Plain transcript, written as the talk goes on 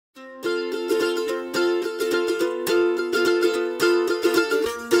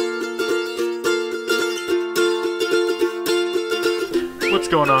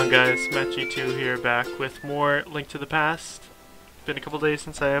going on, guys? Matchy2 here, back with more Link to the Past. Been a couple days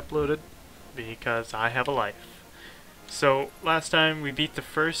since I uploaded because I have a life. So last time we beat the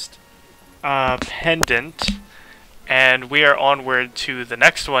first Pendant, and we are onward to the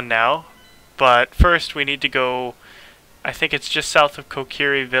next one now. But first we need to go, I think it's just south of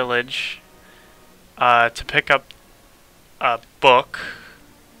Kokiri Village, to pick up a book.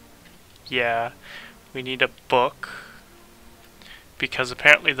 Yeah, we need a book, because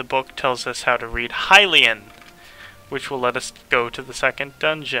apparently the book tells us how to read Hylian, which will let us go to the second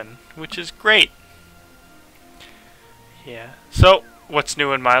dungeon, which is great. Yeah. So, what's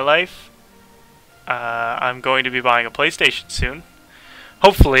new in my life? I'm going to be buying a PlayStation soon.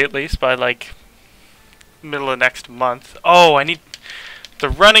 Hopefully, at least, by like middle of next month. Oh, I need the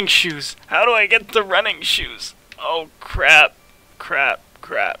running shoes. How do I get the running shoes? Oh, crap. Crap.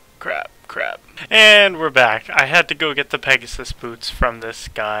 And we're back. I had to go get the Pegasus boots from this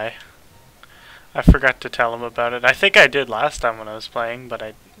guy. I forgot to tell him about it. I think I did last time when I was playing, but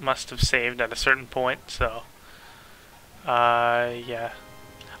I must have saved at a certain point, so... yeah.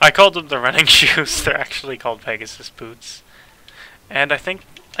 I called them the running shoes. They're actually called Pegasus boots. And I think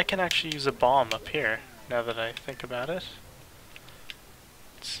I can actually use a bomb up here, now that I think about it.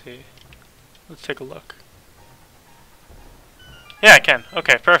 Let's see. Let's take a look. Yeah, I can.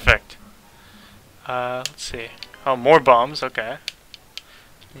 Okay, perfect. Let's see. Oh, more bombs. Okay.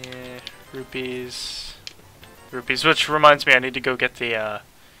 Yeah, rupees. Rupees, which reminds me I need to go get the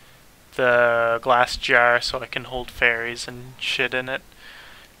glass jar so I can hold fairies and shit in it,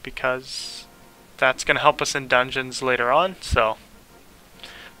 because that's gonna help us in dungeons later on, so.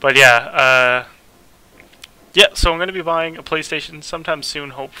 But yeah, so I'm gonna be buying a PlayStation sometime soon,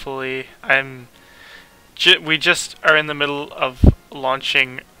 hopefully. We just are in the middle of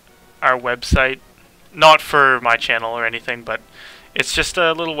launching our website. Not for my channel or anything, but it's just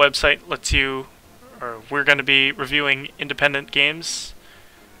a little website. We're going to be reviewing independent games.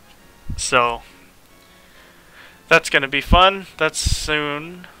 So that's going to be fun. That's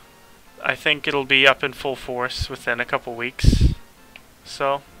soon. I think it'll be up in full force within a couple weeks.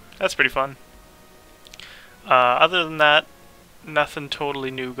 So that's pretty fun. Other than that, nothing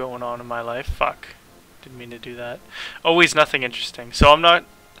totally new going on in my life. Fuck. Didn't mean to do that. Always nothing interesting. So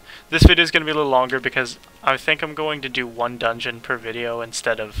this video is going to be a little longer because I think I'm going to do one dungeon per video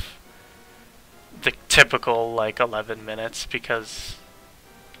instead of the typical like 11 minutes, because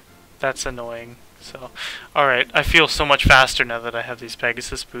that's annoying. So, alright, I feel so much faster now that I have these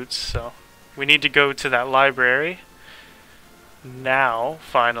Pegasus boots, so we need to go to that library now,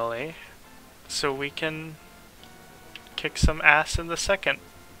 finally, so we can kick some ass in the second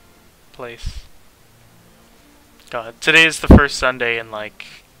place. God, today is the first Sunday in like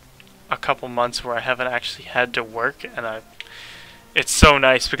a couple months where I haven't actually had to work, and it's so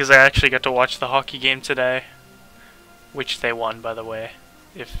nice because I actually got to watch the hockey game today, which they won, by the way,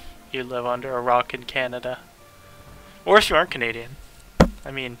 if you live under a rock in Canada, or if you aren't Canadian.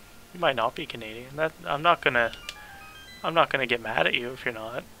 I mean, you might not be Canadian. I'm not gonna get mad at you if you're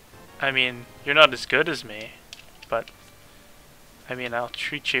not. I mean, you're not as good as me, but I mean, I'll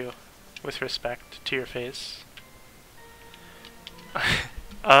treat you with respect to your face.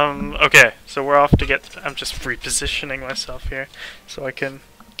 Okay, so we're off to I'm just repositioning myself here so I can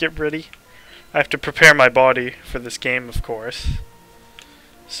get ready. I have to prepare my body for this game, of course.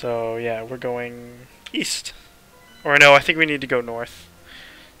 So yeah, we're going east. Or no, I think we need to go north.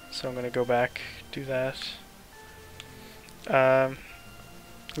 So I'm gonna go back, do that.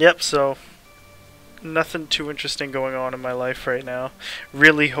 Yep, so nothing too interesting going on in my life right now.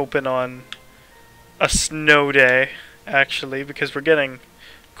 Really hoping on a snow day, actually, because we're getting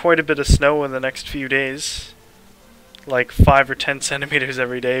quite a bit of snow in the next few days, like 5 or 10 centimeters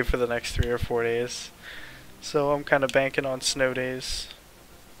every day for the next 3 or 4 days. So I'm kind of banking on snow days,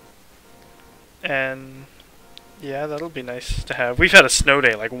 and yeah, that'll be nice to have. We've had a snow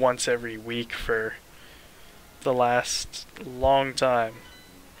day like once every week for the last long time.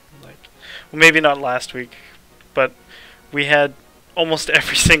 Like, well, maybe not last week, but we had almost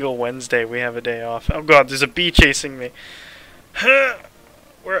every single Wednesday we have a day off. Oh god, there's a bee chasing me.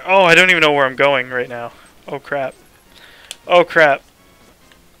 Oh, I don't even know where I'm going right now. Oh crap. Oh crap.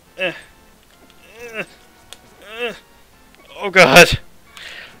 Oh god.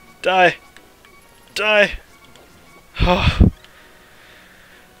 Die. Die. Oh.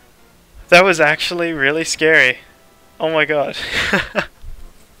 That was actually really scary. Oh my god.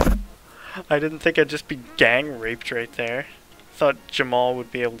 I didn't think I'd just be gang raped right there. Thought Jamal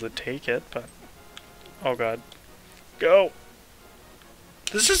would be able to take it, but oh god. Go.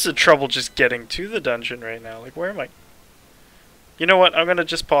 This is the trouble just getting to the dungeon right now. Like, where am I? You know what? I'm gonna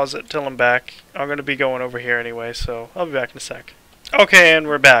just pause it till I'm back. I'm gonna be going over here anyway, so I'll be back in a sec. Okay, and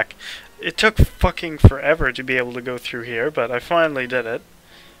we're back. It took fucking forever to be able to go through here, but I finally did it.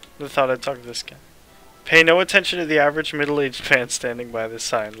 I thought I'd talk to this guy. Pay no attention to the average middle-aged man standing by this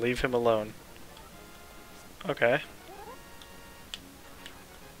sign. Leave him alone. Okay.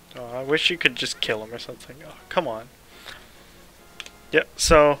 Oh, I wish you could just kill him or something. Oh, come on. Yep,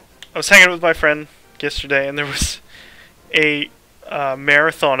 so I was hanging out with my friend yesterday, and there was a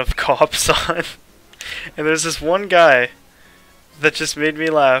marathon of cops on. And there's this one guy that just made me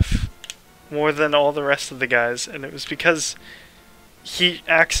laugh more than all the rest of the guys, and it was because he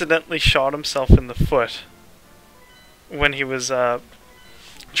accidentally shot himself in the foot when he was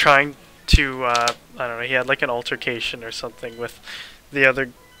trying to, I don't know, he had like an altercation or something with the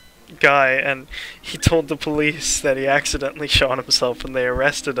other guy, and he told the police that he accidentally shot himself and they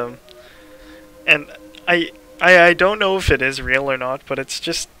arrested him. And I don't know if it is real or not, but it's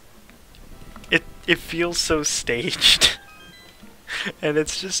just, it feels so staged. And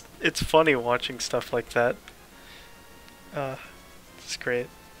it's funny watching stuff like that. It's great.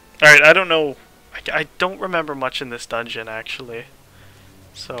 Alright, I don't know, I don't remember much in this dungeon actually,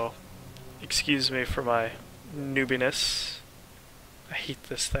 so excuse me for my noobiness. I hate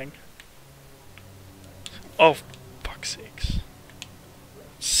this thing. Oh, fuck's sakes.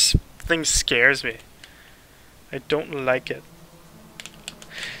 This thing scares me. I don't like it.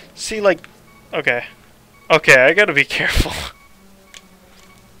 See, like, okay. Okay, I gotta be careful.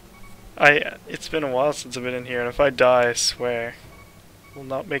 It's been a while since I've been in here, and if I die, I swear, it will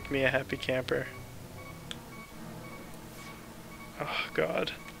not make me a happy camper. Oh,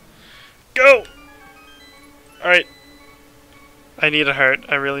 God. Go! Alright. I need a heart.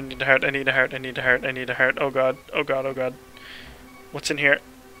 I really need a heart. I need a heart. I need a heart. I need a heart. Oh, God. Oh, God. Oh, God. What's in here?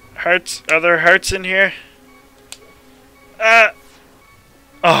 Hearts? Are there hearts in here? Ah!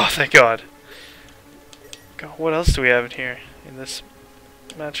 Oh, thank God. God, what else do we have in here? In this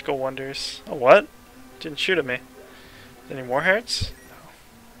magical wonders. Oh, what? Didn't shoot at me. Any more hearts?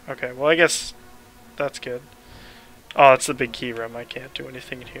 No. Okay, well, I guess that's good. Oh, it's the big key room. I can't do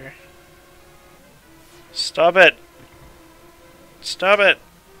anything in here. Stop it! Stop it!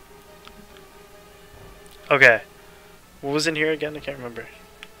 Okay. What was in here again? I can't remember.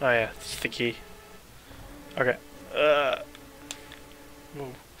 Oh yeah, it's the key. Okay.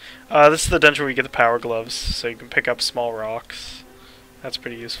 This is the dungeon where you get the power gloves, so you can pick up small rocks. That's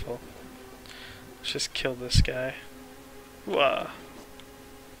pretty useful. Let's just kill this guy. Whoa.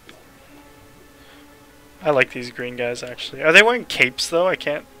 I like these green guys, actually. Are they wearing capes, though? I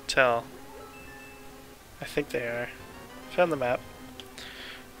can't tell. I think they are. Found the map.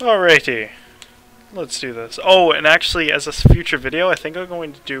 Alrighty. Let's do this. Oh, and actually, as a future video, I think I'm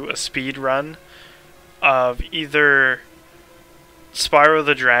going to do a speed run of either Spyro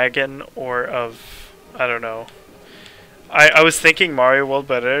the Dragon or of, I don't know. I was thinking Mario World,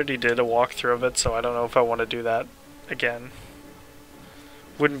 but I already did a walkthrough of it, so I don't know if I want to do that again.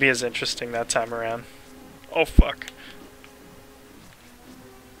 Wouldn't be as interesting that time around. Oh, fuck.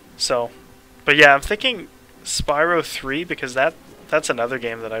 So, but yeah, I'm thinking Spyro 3, because that's another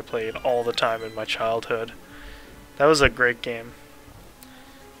game that I played all the time in my childhood. That was a great game.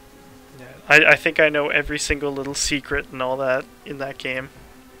 Yeah, I think I know every single little secret and all that in that game.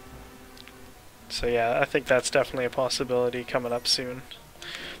 So yeah, I think that's definitely a possibility coming up soon.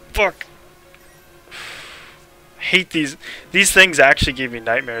 Fuck! I hate these things actually gave me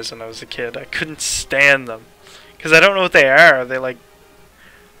nightmares when I was a kid. I couldn't stand them. Because I don't know what they are. Are they like...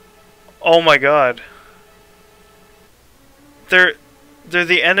 Oh my god. They're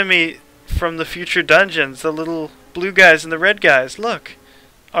the enemy from the future dungeons. The little blue guys and the red guys. Look!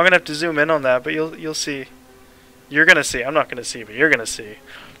 I'm gonna have to zoom in on that, but you'll see. You're gonna see. I'm not gonna see, but you're gonna see.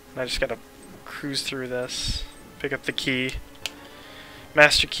 And I just gotta cruise through this. Pick up the key.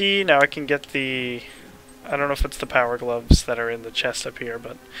 Master key. Now I can get the... I don't know if it's the power gloves that are in the chest up here,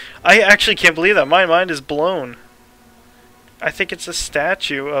 but... I actually can't believe that. My mind is blown. I think it's a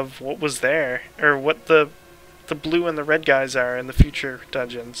statue of what was there. Or what the blue and the red guys are in the future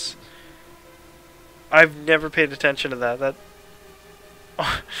dungeons. I've never paid attention to that.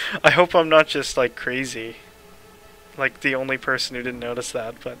 I hope I'm not just like crazy, like the only person who didn't notice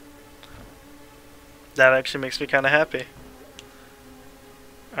that, but that actually makes me kind of happy.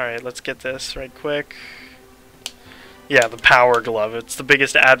 Alright, let's get this right quick. Yeah, the power glove. It's the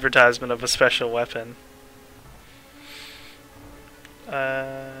biggest advertisement of a special weapon.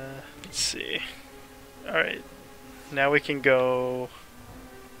 Let's see. Alright, now we can go...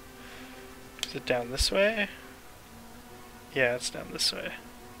 Is it down this way? Yeah, it's down this way.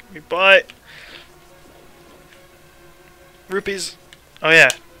 We buy. Rupees! Oh yeah,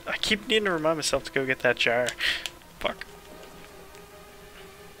 I keep needing to remind myself to go get that jar. Fuck.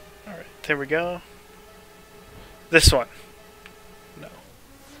 Alright, there we go. This one. No.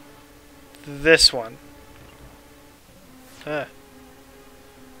 This one.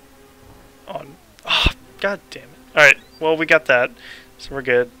 On. Oh, god damn it. Alright, well we got that. So we're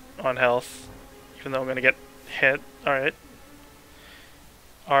good on health. Even though I'm gonna get hit. Alright.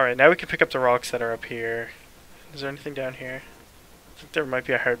 Alright, now we can pick up the rocks that are up here. Is there anything down here? I think there might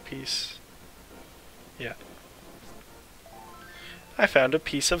be a heart piece. Yeah. I found a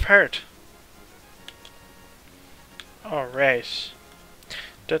piece of heart. Alright.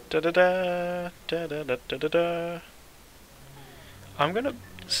 Da da da da da da da da da da. I'm gonna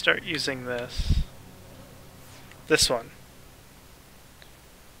start using this. This one.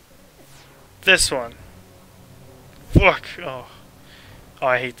 This one. Fuck! Oh. Oh,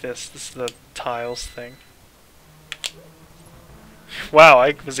 I hate this. This is the tiles thing. Wow,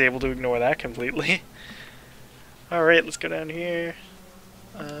 I was able to ignore that completely. Alright, let's go down here.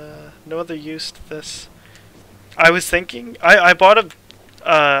 No other use to this. I was thinking... I bought a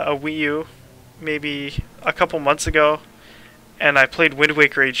Wii U maybe a couple months ago, and I played Wind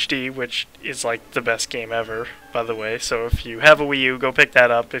Waker HD, which is like the best game ever, by the way. So if you have a Wii U, go pick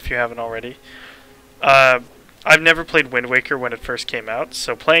that up if you haven't already. I've never played Wind Waker when it first came out,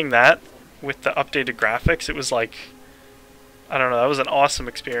 so playing that with the updated graphics, it was like, I don't know, that was an awesome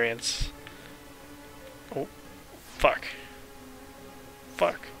experience. Oh, fuck.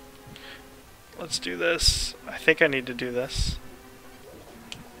 Fuck. Let's do this. I think I need to do this.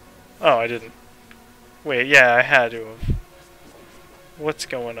 Oh, I didn't. Wait, yeah, I had to have. What's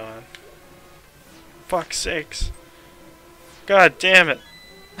going on? Fuck's sakes. God damn it.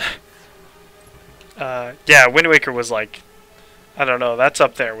 Yeah, Wind Waker was like, I don't know, that's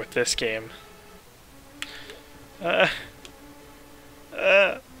up there with this game. Die.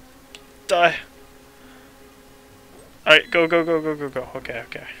 Alright, go, go, go, go, go, go. Okay,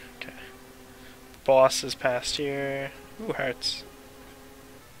 okay, okay. Boss is past here. Ooh, hearts.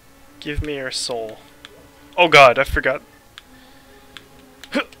 Give me your soul. Oh god, I forgot.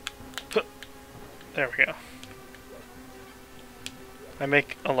 There we go. I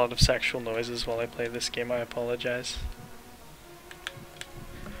make a lot of sexual noises while I play this game, I apologize.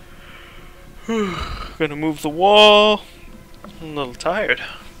 Gonna move the wall. I'm a little tired.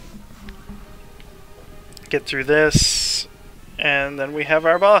 Get through this, and then we have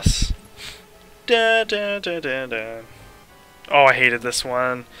our boss. Da, da, da, da, da. Oh, I hated this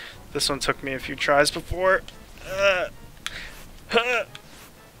one. This one took me a few tries before.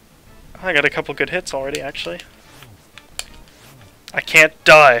 I got a couple good hits already, actually. I can't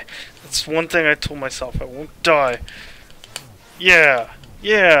die. That's one thing I told myself. I won't die. Yeah.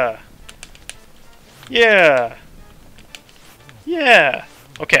 Yeah. Yeah. Yeah.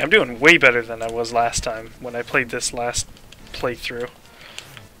 Okay, I'm doing way better than I was last time when I played this last playthrough.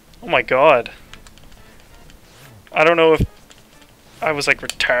 Oh my god. I don't know if I was like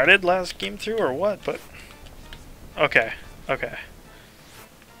retarded last game through or what, but... Okay. Okay.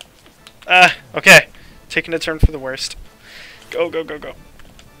 Okay. Taking a turn for the worst. Go, go, go, go.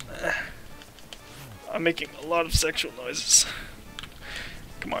 I'm making a lot of sexual noises.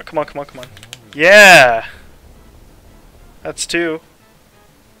 Come on, come on, come on, come on. Yeah! That's two.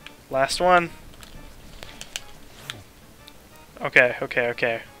 Last one. Okay, okay,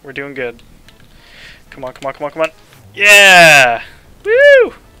 okay. We're doing good. Come on, come on, come on, come on. Yeah!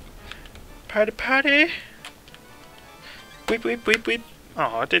 Woo! Party, party! Weep, weep, weep, weep.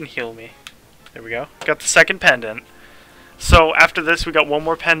 Oh, it didn't heal me. There we go. Got the second pendant. So after this, we got one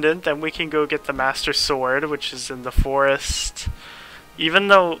more pendant. Then we can go get the Master Sword, which is in the forest. Even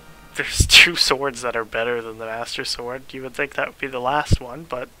though there's two swords that are better than the Master Sword, you would think that would be the last one,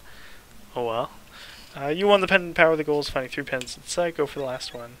 but oh well. You won the pendant power. The goal is finding 3 pendants inside. Go for the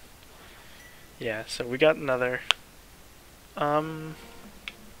last one. Yeah, so we got another. Other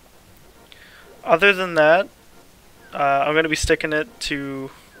than that, I'm going to be sticking it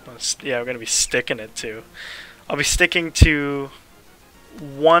to... yeah, I'm going to be sticking it to... I'll be sticking to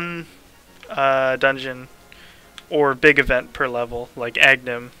one dungeon or big event per level, like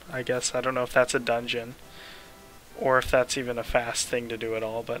Agnim, I guess. I don't know if that's a dungeon or if that's even a fast thing to do at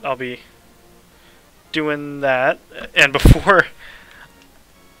all, but I'll be doing that. And before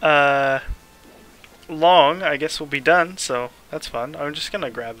long, I guess we'll be done, so that's fun. I'm just going to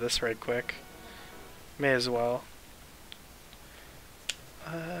grab this right quick. May as well.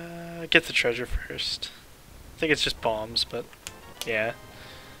 Get the treasure first. I think it's just bombs, but yeah.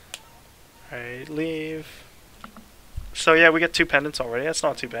 Alright, leave. So yeah, we got 2 pendants already. That's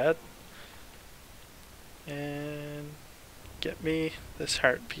not too bad. And Get me this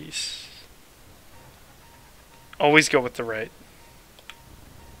heart piece. Always go with the right.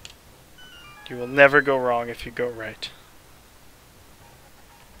 You will never go wrong if you go right.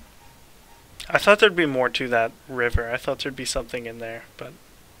 I thought there'd be more to that river. I thought there'd be something in there, but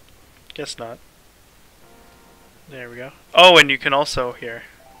guess not. There we go. Oh, and you can also, here.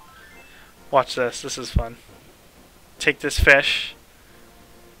 Watch this. This is fun. Take this fish.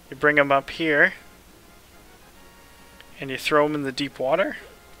 You bring him up here. And you throw him in the deep water.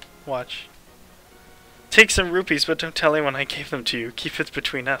 Watch. Take some rupees, but don't tell anyone I gave them to you. Keep it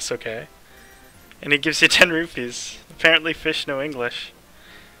between us, okay? And he gives you 10 rupees. Apparently fish know English.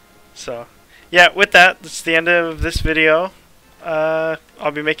 So, yeah, with that, that's the end of this video.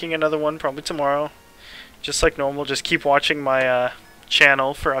 I'll be making another one probably tomorrow. Just like normal, just keep watching my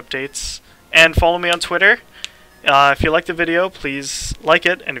channel for updates. And follow me on Twitter. If you liked the video, please like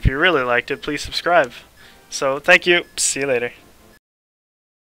it. And if you really liked it, please subscribe. So, thank you. See you later.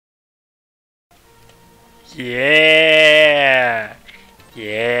 Yeah.